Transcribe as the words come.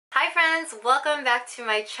Hi friends, welcome back to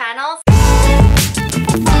my channel.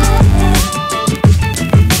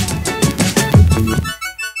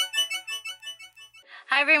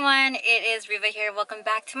 Hi everyone, it is Riva here. Welcome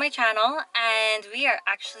back to my channel, and we are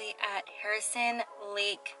actually at Harrison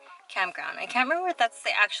Lake Campground. I can't remember if that's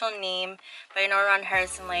the actual name, but I know we're on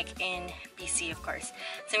Harrison Lake in BC, of course.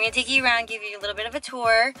 So I'm gonna take you around, give you a little bit of a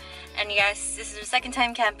tour, and yes, this is our second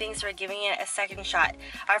time camping, so we're giving it a second shot.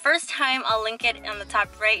 Our first time, I'll link it on the top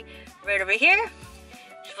right over here.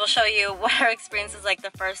 We'll show you what our experience was like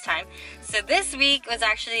the first time. So this week was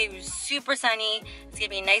actually super sunny. It's gonna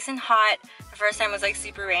be nice and hot. The first time was like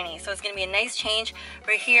super rainy, so it's gonna be a nice change.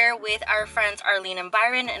 We're here with our friends Arlene and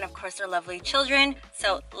Byron, and of course their lovely children.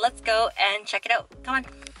 So let's go and check it out. Come on.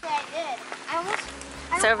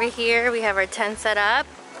 So over here we have our tent set up.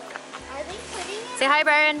 Are they putting it? Say hi,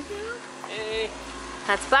 Byron. Hey.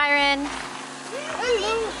 That's Byron.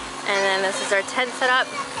 And then this is our tent set up.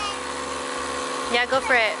 Yeah, go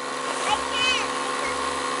for it. I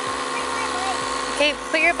can't. Okay,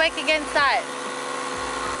 put your bike against that.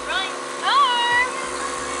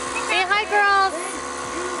 Say hi, girls.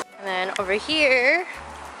 And then over here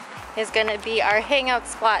is gonna be our hangout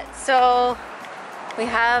spot. So we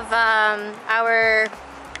have our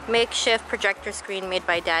makeshift projector screen made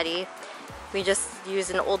by Daddy. We just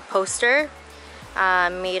used an old poster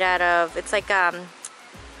made out of, it's like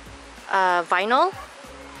vinyl.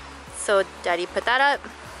 So Daddy put that up,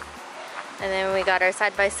 and then we got our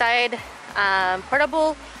side-by-side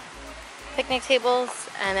portable picnic tables,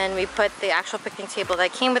 and then we put the actual picnic table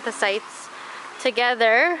that came with the sites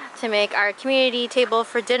together to make our community table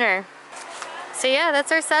for dinner. So yeah,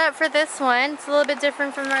 that's our setup for this one. It's a little bit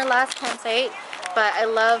different from our last campsite, but I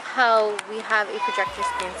love how we have a projector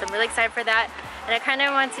screen, so I'm really excited for that. And I kind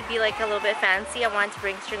of want to be like a little bit fancy. I wanted to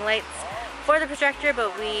bring string lights for the projector,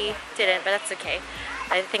 but we didn't, but that's okay.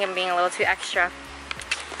 I think I'm being a little too extra. And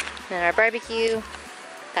then our barbecue.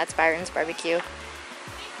 That's Byron's barbecue.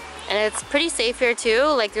 And it's pretty safe here too.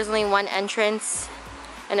 Like there's only one entrance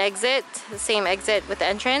and exit. The same exit with the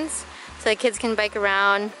entrance. So the kids can bike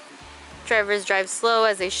around. Drivers drive slow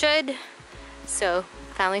as they should. So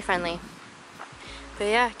family friendly. But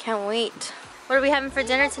yeah, can't wait. What are we having for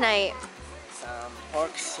dinner tonight?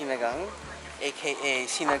 Pork sinigang, aka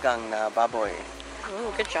sinigang na baboy.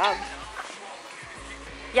 Oh, good job.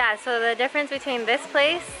 Yeah, so the difference between this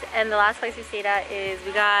place and the last place we stayed at is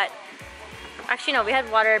we got, actually no, we had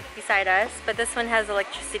water beside us, but this one has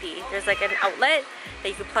electricity. There's like an outlet that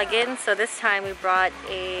you can plug in. So this time we brought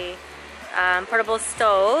a portable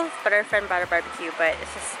stove, but our friend brought a barbecue, but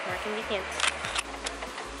it's just more convenient.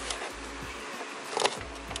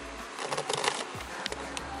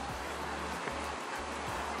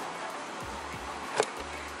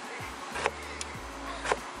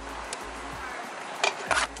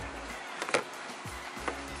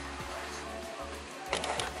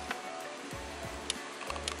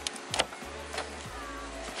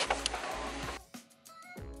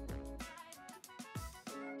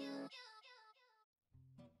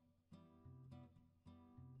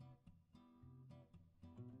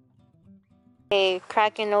 Okay,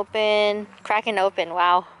 cracking open,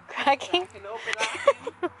 wow. Cracking.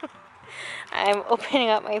 I'm opening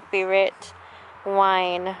up my favorite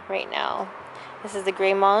wine right now. This is the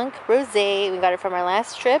Grey Monk Rosé. We got it from our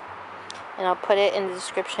last trip, and I'll put it in the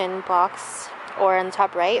description box or in the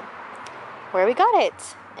top right where we got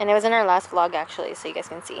it. And it was in our last vlog actually, so you guys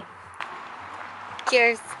can see.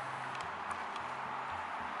 Cheers.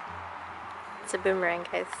 It's a boomerang,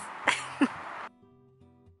 guys.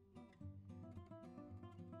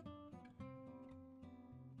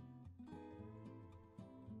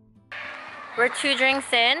 We're 2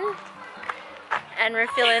 drinks in, and we're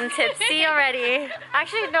feeling tipsy already.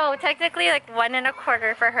 Actually, no, technically like 1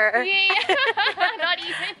 1/4 for her. Yeah. Not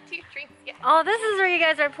even 2 drinks yet. Oh, this is where you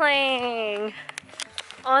guys are playing.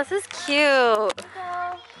 Oh, this is cute.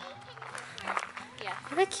 Yeah.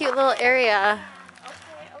 What a cute little area.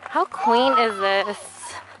 How quaint is this?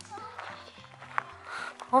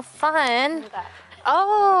 Oh, fun.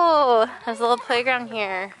 Oh, there's a little playground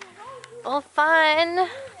here. Oh, fun.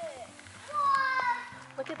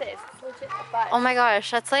 Look at this. It's legit a bus. Oh my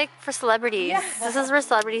gosh, that's like for celebrities. Yeah. This is where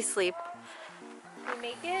celebrities sleep. We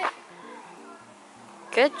make it.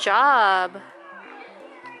 Good job.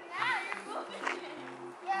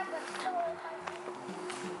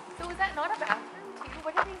 So is that not a bathroom too?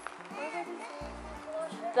 What are these?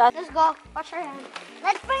 Let's go. Wash our hands.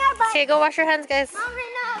 Let's bring our bike. Okay, go wash your hands, guys. Mom, don't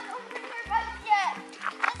bring our bike yet.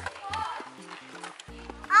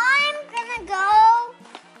 I'm gonna go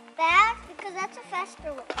back because that's a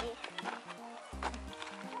faster way.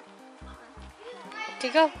 Okay,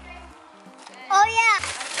 go. Oh yeah.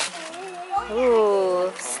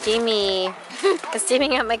 Ooh, steamy. It's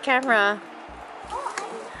steaming at my camera.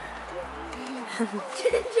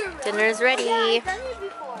 Dinner's ready. I've done it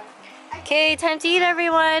before. Okay, time to eat,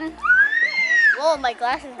 everyone. Whoa, my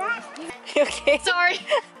glasses. You okay? Sorry.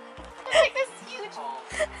 Like this huge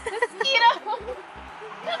mosquito.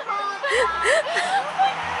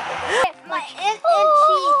 It's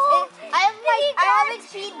cheese. I have a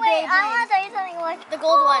cheese. Wait, I want to tell you something. Like the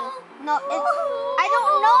gold one. No, it's. I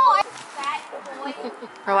don't know.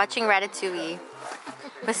 We're watching Ratatouille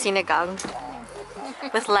with sinigang.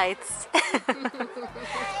 With lights.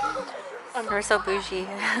 We're so bougie.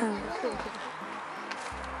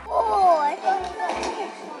 Oh, I think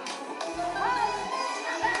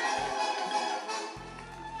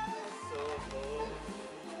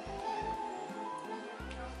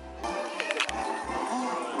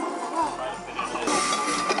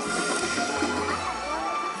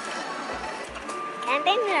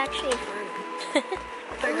camping is actually fun.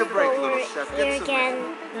 Take a break, little chef. Here Get some again.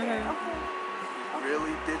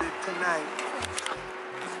 Really did it tonight.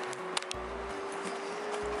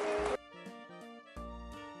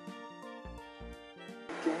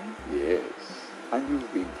 Yes, and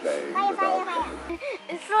you've been playing without me.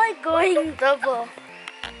 It's like going double.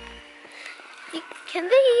 Can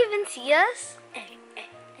they even see us? Hey,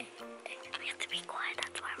 we have to be quiet.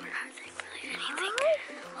 That's why we're not saying anything.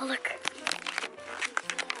 Oh, look.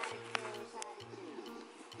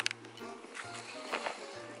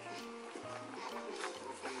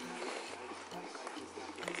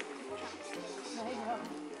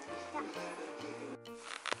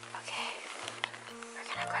 Okay, we're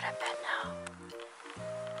gonna go to bed now.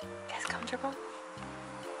 You guys comfortable?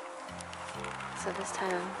 So this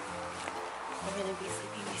time, we're gonna be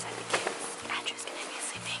sleeping beside the kids. Andrew's gonna be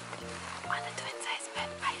sleeping on the twin-size bed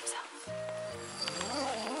by himself.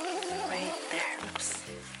 Right there. Oops.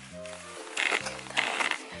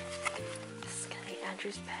 This is gonna be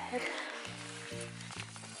Andrew's bed.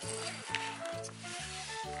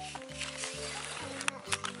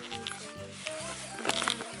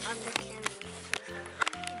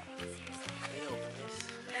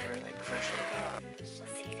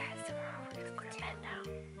 We'll see you guys tomorrow. We're gonna go to bed now.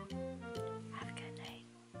 Have a good night.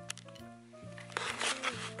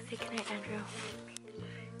 Say goodnight, Andrew.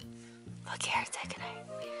 Look here, say goodnight.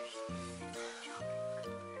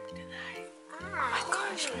 Good night. Oh my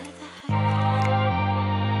gosh, what is that?